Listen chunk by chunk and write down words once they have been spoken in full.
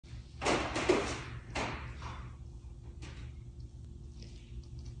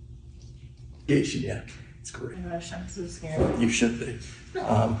Yeah, it's great. Oh my gosh, I'm so scared. You should be.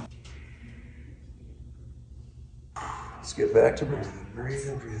 Let's get back to breathing.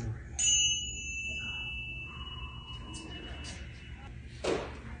 Breathing, breathing, breathing.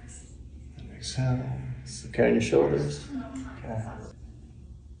 Exhale. Okay, on your shoulders. Okay.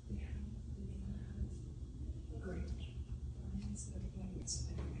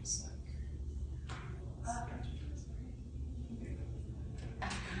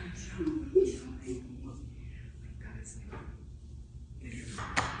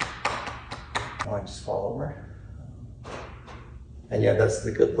 I just fall over. And yeah, that's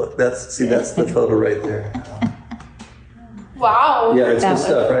the good look. That's the photo right there. Wow. Yeah, it's good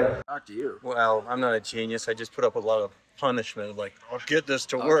stuff, right? Talk to you. Well, I'm not a genius. I just put up a lot of punishment. Like, I'll get this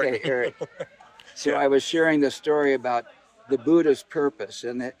to work. Okay, Eric. So I was sharing the story about the Buddha's purpose,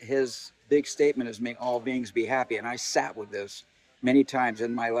 and that his big statement is make all beings be happy. And I sat with this many times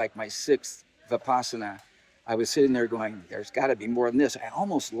in my sixth Vipassana. I was sitting there going, there's got to be more than this. I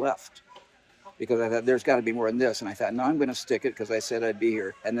almost left because I thought there's got to be more than this. And I thought, no, I'm going to stick it because I said I'd be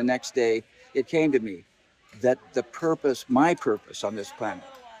here. And the next day it came to me that the purpose, my purpose on this planet,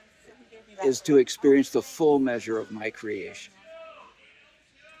 is to experience the full measure of my creation.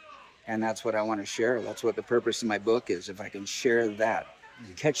 And that's what I want to share. That's what the purpose of my book is. If I can share that,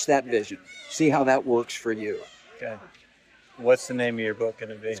 catch that vision, see how that works for you. Okay. What's the name of your book going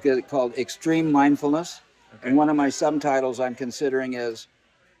to be? It's called Extreme Mindfulness. Okay. And one of my subtitles I'm considering is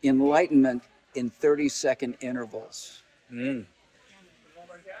Enlightenment in 30-second intervals. Mm.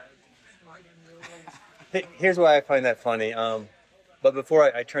 Here's why I find that funny. But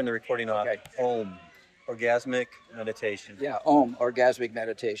before I turn the recording off, okay. OM, Orgasmic Meditation. Yeah, OM, Orgasmic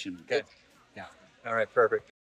Meditation. Okay. Yeah. All right, perfect.